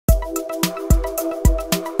Hello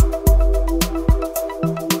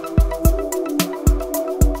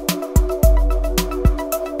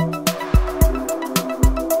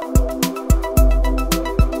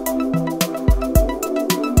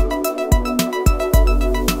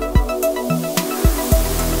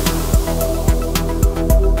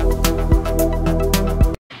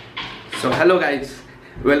guys,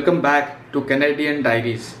 welcome back two Canadian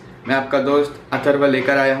diaries. मैं आपका दोस्त अथर्व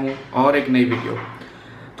लेकर आया हूँ और एक नई वीडियो।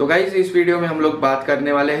 तो गाइज, इस वीडियो में हम लोग बात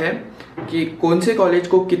करने वाले हैं कि कौन से कॉलेज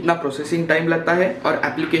को कितना प्रोसेसिंग टाइम लगता है और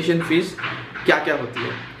एप्लीकेशन फीस क्या क्या होती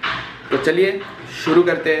है। तो चलिए शुरू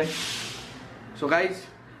करते हैं। सो गाइज,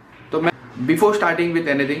 तो मैं before starting with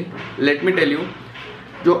anything let me tell you,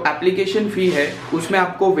 जो एप्लीकेशन फ़ी है उसमें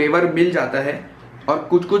आपको वेवर मिल जाता है और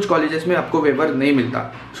कुछ कुछ कॉलेजेस में आपको वेवर नहीं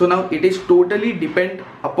मिलता। So now it is totally depend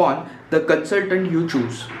upon the consultant you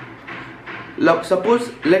choose. Suppose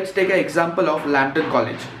let's take a example of Lampton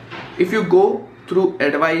college. If you go through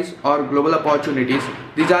advice और global opportunities,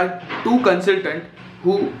 these are two consultants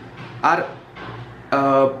who are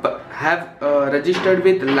have registered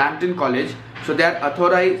with Lambtom College, so they are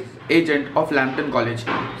authorized agent of Lambtom College.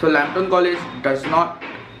 So Lambtom College does not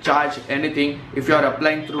charge anything if you are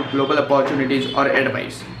applying through global opportunities or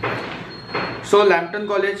advice. So Lambtom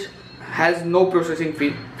College has no processing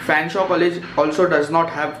fee. Fanshawe College also does not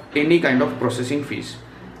have any kind of processing fees.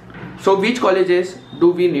 So which colleges do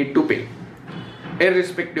we need to pay?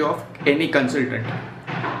 Irrespective of any consultant,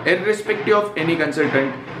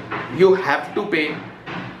 you have to pay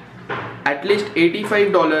at least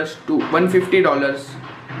 $85 to $150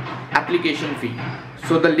 application fee.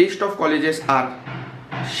 So the list of colleges are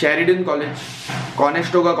Sheridan College,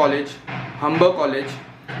 Conestoga College, Humber College,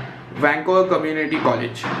 Vancouver Community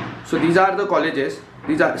College. So these are the colleges.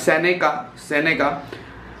 These are Seneca,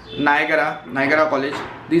 Niagara College.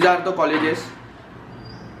 These are the colleges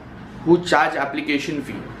who charge application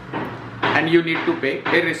fee, and you need to pay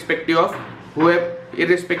irrespective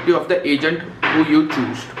of the agent who you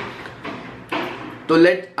choose. तो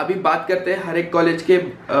अभी बात करते हैं हर एक college के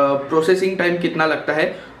processing time कितना लगता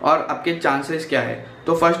है और आपके चांसेस क्या है।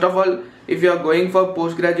 तो first of all, if you are going for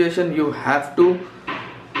post graduation, you have to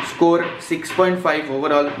score 6.5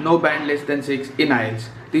 overall, no band less than 6 in IELTS.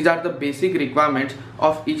 These are the basic requirements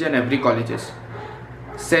of each and every colleges.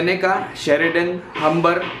 Seneca, Sheridan,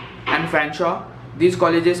 Humber and Fanshawe, these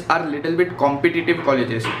colleges are little bit competitive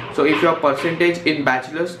colleges. So if your percentage in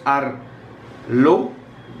bachelors are low,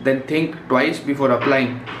 then think twice before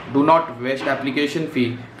applying. Do not waste application fee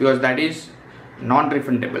because that is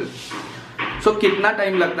non-refundable. So कितना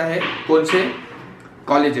time लगता है कौन से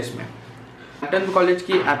colleges में? Lampton college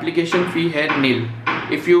की application fee है nil.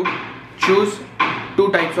 If you choose two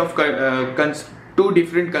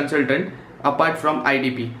different consultant apart from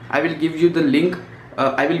IDP, I will give you the link.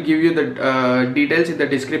 I will give you the details in the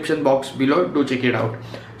description box below. Do check it out.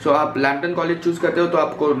 So आप Lampton college choose करते हो तो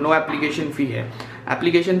आपको no application fee है।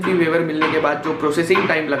 Application fee waiver मिलने के बाद जो प्रोसेसिंग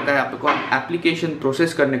टाइम लगता है आपको एप्लीकेशन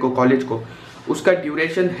प्रोसेस करने को कॉलेज को, उसका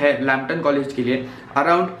ड्यूरेशन है लैम्पटन कॉलेज के लिए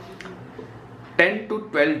around 10 to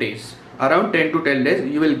 12 days. Around 10 to 12 days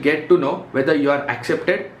you will get to know whether you are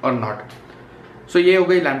accepted or not. So ये हो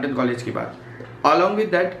गई लैम्पटन कॉलेज की बात। Along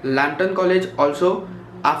with that, Lambtom College also,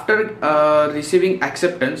 after receiving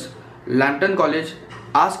acceptance, Lambtom College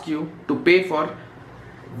ask you to pay for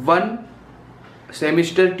one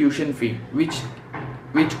semester tuition fee,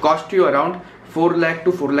 which cost you around 4 lakh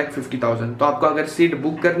to 4,50,000. तो आपको अगर seat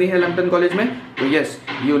book करनी है लैम्पटन कॉलेज में तो yes,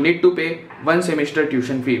 you need to pay one semester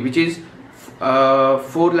tuition fee, which is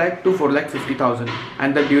 4 lakh to 4,50,000,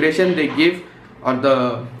 and the duration they give or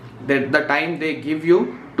the time they give you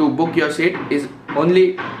to book your seat is only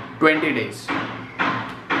 20 days.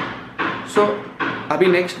 So अभी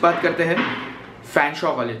next बात करते हैं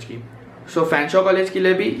फैनशॉ college की। सो फैनशॉ college के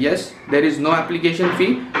लिए भी yes, there is no application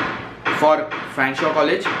fee for फैनशॉ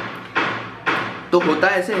college. तो होता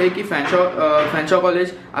ऐसे है कि फैनशॉ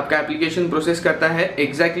कॉलेज आपका एप्लीकेशन प्रोसेस करता है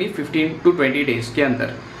एग्जैक्टली 15 to 20 डेज़ के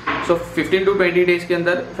अंदर। सो 15 to 20 डेज़ के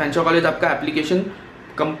अंदर फैनशॉ कॉलेज आपका एप्लीकेशन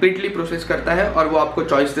कंप्लीटली प्रोसेस करता है और वो आपको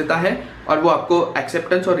चॉइस देता है और वो आपको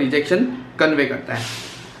एक्सेप्टेंस और रिजेक्शन कन्वे करता है।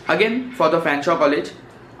 अगेन फॉर द फैनशॉ कॉलेज,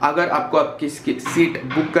 अगर आपको आपकी सीट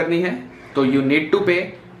बुक करनी है तो यू नीड टू पे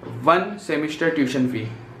 1 semester tuition fee,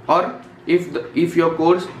 or if your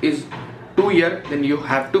course is 2 year, then you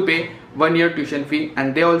have to pay 1 year tuition fee,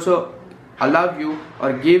 and they also allow you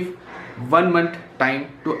or give 1 month time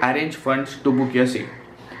to arrange funds to book your seat,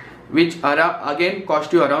 which again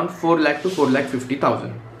cost you around 4 lakh to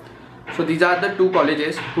 4,50,000. So these are the two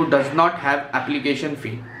colleges who does not have application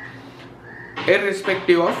fee,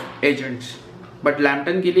 irrespective of agents. But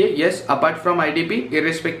Lampton के लिए yes, apart from IDP,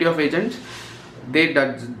 irrespective of agents,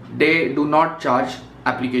 they do not charge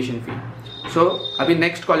application fee. सो अभी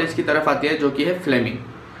next college की तरफ आती है जो कि है फ्लेमिंग।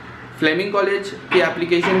 फ्लेमिंग कॉलेज की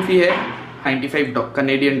एप्लीकेशन फ़ी है 95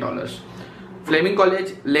 कनेडियन डॉलर्स। फ्लेमिंग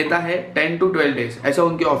कॉलेज लेता है 10 to 12 डेज, ऐसा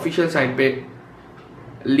उनके ऑफिशियल साइट पे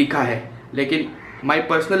लिखा है, लेकिन my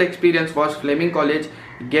personal experience was Fleming college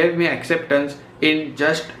gave me acceptance in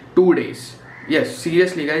just 2 days. Yes,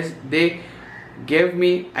 seriously guys, they gave me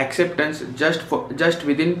acceptance just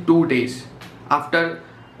within 2 days after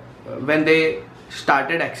when they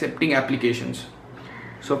started accepting applications.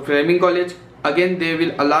 So Fleming College, again they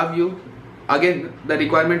will allow you, again the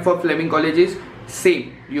requirement for Fleming College is same,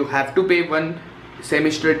 you have to pay 1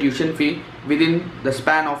 semester tuition fee within the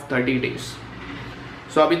span of 30 days.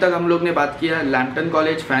 So अभी तक हम लोग ने बात किया Lampton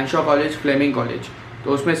college, फैनशॉ college, Fleming college.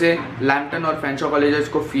 तो उसमें से लैम्पटन और फैनशॉ कॉलेजेस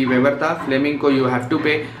को फी वेवर था, फ्लेमिंग को यू हैव टू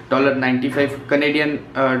पे $95 कनेडियन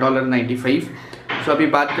 $95। सो अभी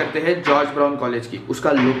बात करते हैं जॉर्ज ब्राउन कॉलेज की।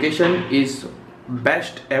 उसका location is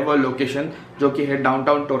best ever location जो कि है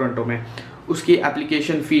डाउनटाउन टोरंटो में। उसकी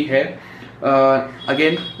एप्लीकेशन फ़ी है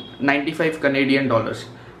again 95 Canadian dollars.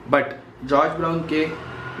 But George brown के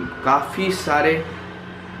काफ़ी सारे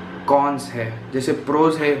कॉन्स है, जैसे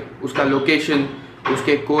प्रोज है उसका लोकेशन,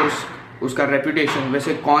 उसके कोर्स, उसका रेपुटेशन,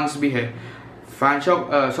 वैसे कॉन्स भी है।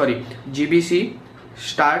 GBC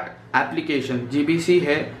स्टार्ट एप्लीकेशन, GBC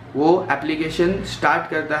है वो एप्लीकेशन स्टार्ट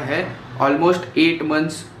करता है ऑलमोस्ट 8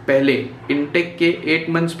 months पहले, इनटेक के 8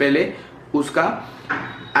 months पहले उसका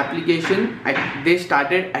application they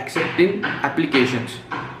started accepting applications.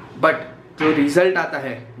 But जो रिजल्ट आता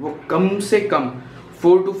है वो कम से कम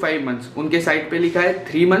 4 to 5 months, उनके साइट पे लिखा है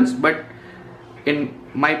 3 months, but in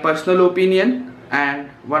my personal opinion and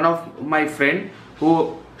one of my friend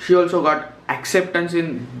she also got acceptance in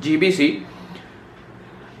GBC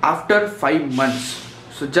after 5 months.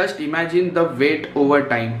 So just imagine the wait over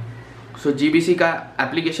time. So GBC का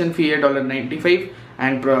application fee है $95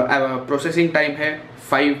 and processing time है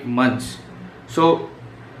 5 months. So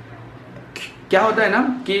क्या होता है ना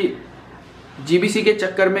कि GBC के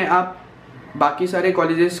चक्कर में आप बाकी सारे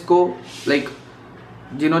कॉलेजेस को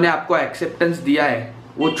जिन्होंने आपको एक्सेप्टेंस दिया है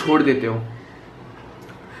वो छोड़ देते हो।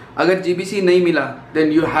 अगर GBC नहीं मिला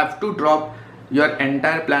then you have to drop your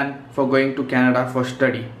entire plan for going to Canada for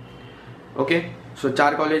study. Okay, so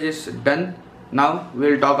 4 colleges done. Now we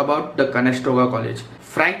will talk about the Conestoga College.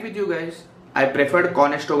 Frank with you guys, I preferred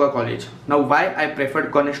Conestoga College. Now why I preferred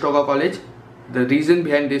Conestoga College? The reason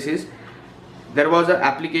behind this is there was an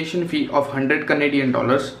application fee of 100 Canadian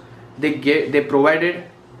dollars. They provided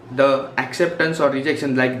the acceptance or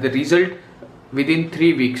rejection, like the result within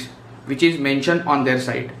 3 weeks, which is mentioned on their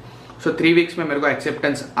site. So 3 weeks में मेरे को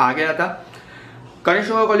acceptance आ गया था।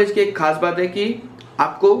 Conestoga college की एक खास बात है कि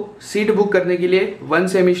आपको सीट बुक करने के लिए 1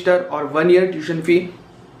 सेमिस्टर और 1 ईयर ट्यूशन फी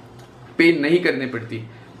पे नहीं करनी पड़ती।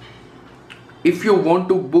 If you want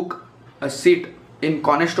to book a seat in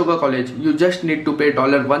Conestoga college you just need to पे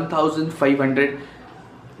 $1,500,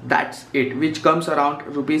 that's it, which comes around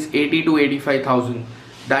 ₹80,000 to $85,000,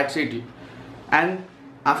 that's it. And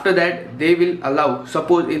after that they will allow,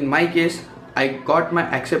 suppose in my case I got my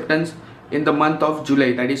acceptance in the month of July,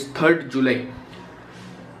 that is 3rd July.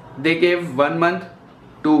 They gave 1 month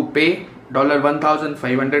to pay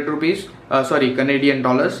 $1,500 Canadian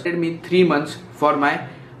dollars. It me 3 months for my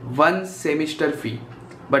 1 semester fee,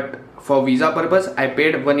 but for visa purpose I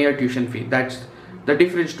paid 1 year tuition fee. That's the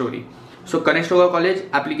different story. So Conestoga College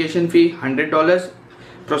application fee $100,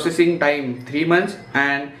 processing time 3 months,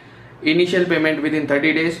 and initial payment within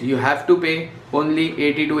 30 days. You have to pay only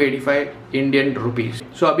 80 to 85 Indian rupees.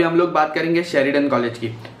 So अभी हम लोग बात करेंगे Sheridan college की।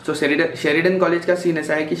 So Sheridan college का scene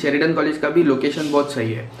ऐसा है कि शेरिडन कॉलेज का भी लोकेशन बहुत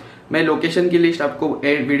सही है। मैं लोकेशन की लिस्ट आपको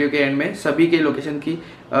वीडियो के एंड में सभी के लोकेशन की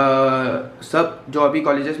सब जो अभी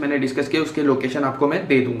कॉलेजेस मैंने डिस्कस किए उसके लोकेशन आपको मैं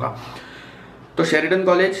दे दूंगा। तो शेरिडन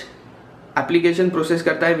कॉलेज एप्लीकेशन प्रोसेस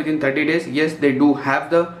करता है within 30 days. Yes, they do have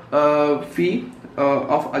the fee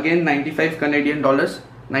of again 95 Canadian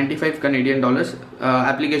dollars.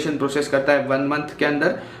 Application process करता है 1 month के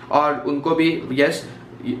अंदर, और उनको भी yes,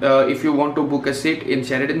 if you want to book a seat in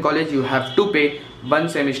Sheridan College you have to pay 1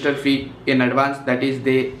 semester fee in advance, that is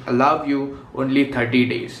they allow you only 30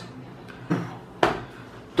 days.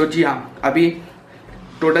 तो जी हाँ, अभी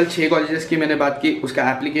टोटल 6 कॉलेजेस की मैंने बात की,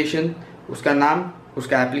 उसका एप्लीकेशन, उसका नाम,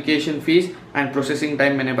 उसका application fees and processing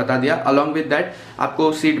time मैंने बता दिया। अलॉन्ग विद दैट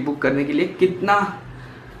आपको सीट बुक करने के लिए कितना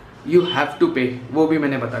यू हैव टू पे वो भी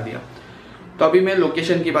मैंने बता दिया। तो अभी मैं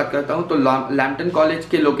लोकेशन की बात करता हूँ। तो लैम्पटन कॉलेज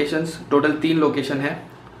के लोकेशंस टोटल 3 लोकेशन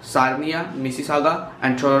है, Sarnia, Mississauga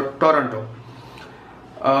and Toronto.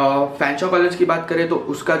 फैनशॉ college की बात करें तो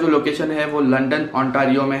उसका जो लोकेशन है वो लंदन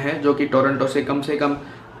ओंटारियो में है, जो कि टोरंटो से कम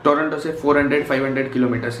 400-500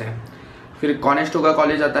 किलोमीटर्स है। फिर कॉनेस्टोगा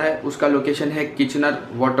कॉलेज आता है, उसका लोकेशन है किचनर,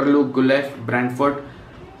 वाटरलू, गुलेफ, ब्रैंडफोर्ड,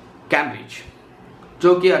 कैम्ब्रिज,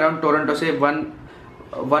 जो कि अराउंड टोरंटो से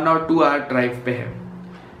 1 और 2 आवर ड्राइव पे है।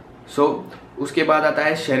 उसके बाद आता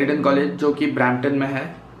है शेरिडन कॉलेज, जो कि ब्रैम्पटन में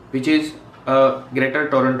है, which is greater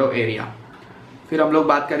Toronto area. फिर हम लोग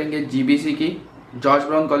बात करेंगे जीबीसी की, George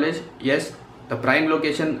brown college, yes, the prime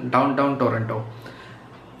location downtown Toronto.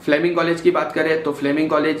 Fleming college की बात करें तो Fleming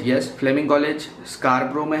college, yes, Fleming college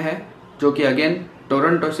Scarborough में है, जो कि अगेन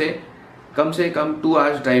टोरंटो से कम 2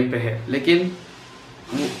 आवर्स ड्राइव पे है, लेकिन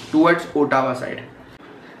towards Ottawa side.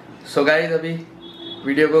 So guys, अभी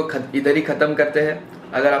वीडियो को इधर ही ख़त्म करते हैं।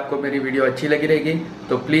 अगर आपको मेरी वीडियो अच्छी लगी रहेगी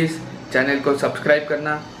तो प्लीज़ चैनल को सब्सक्राइब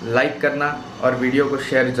करना, लाइक करना और वीडियो को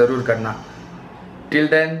शेयर ज़रूर करना। Till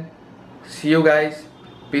then, C you guys,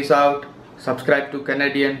 peace out, subscribe two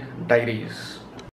Canadian diaries.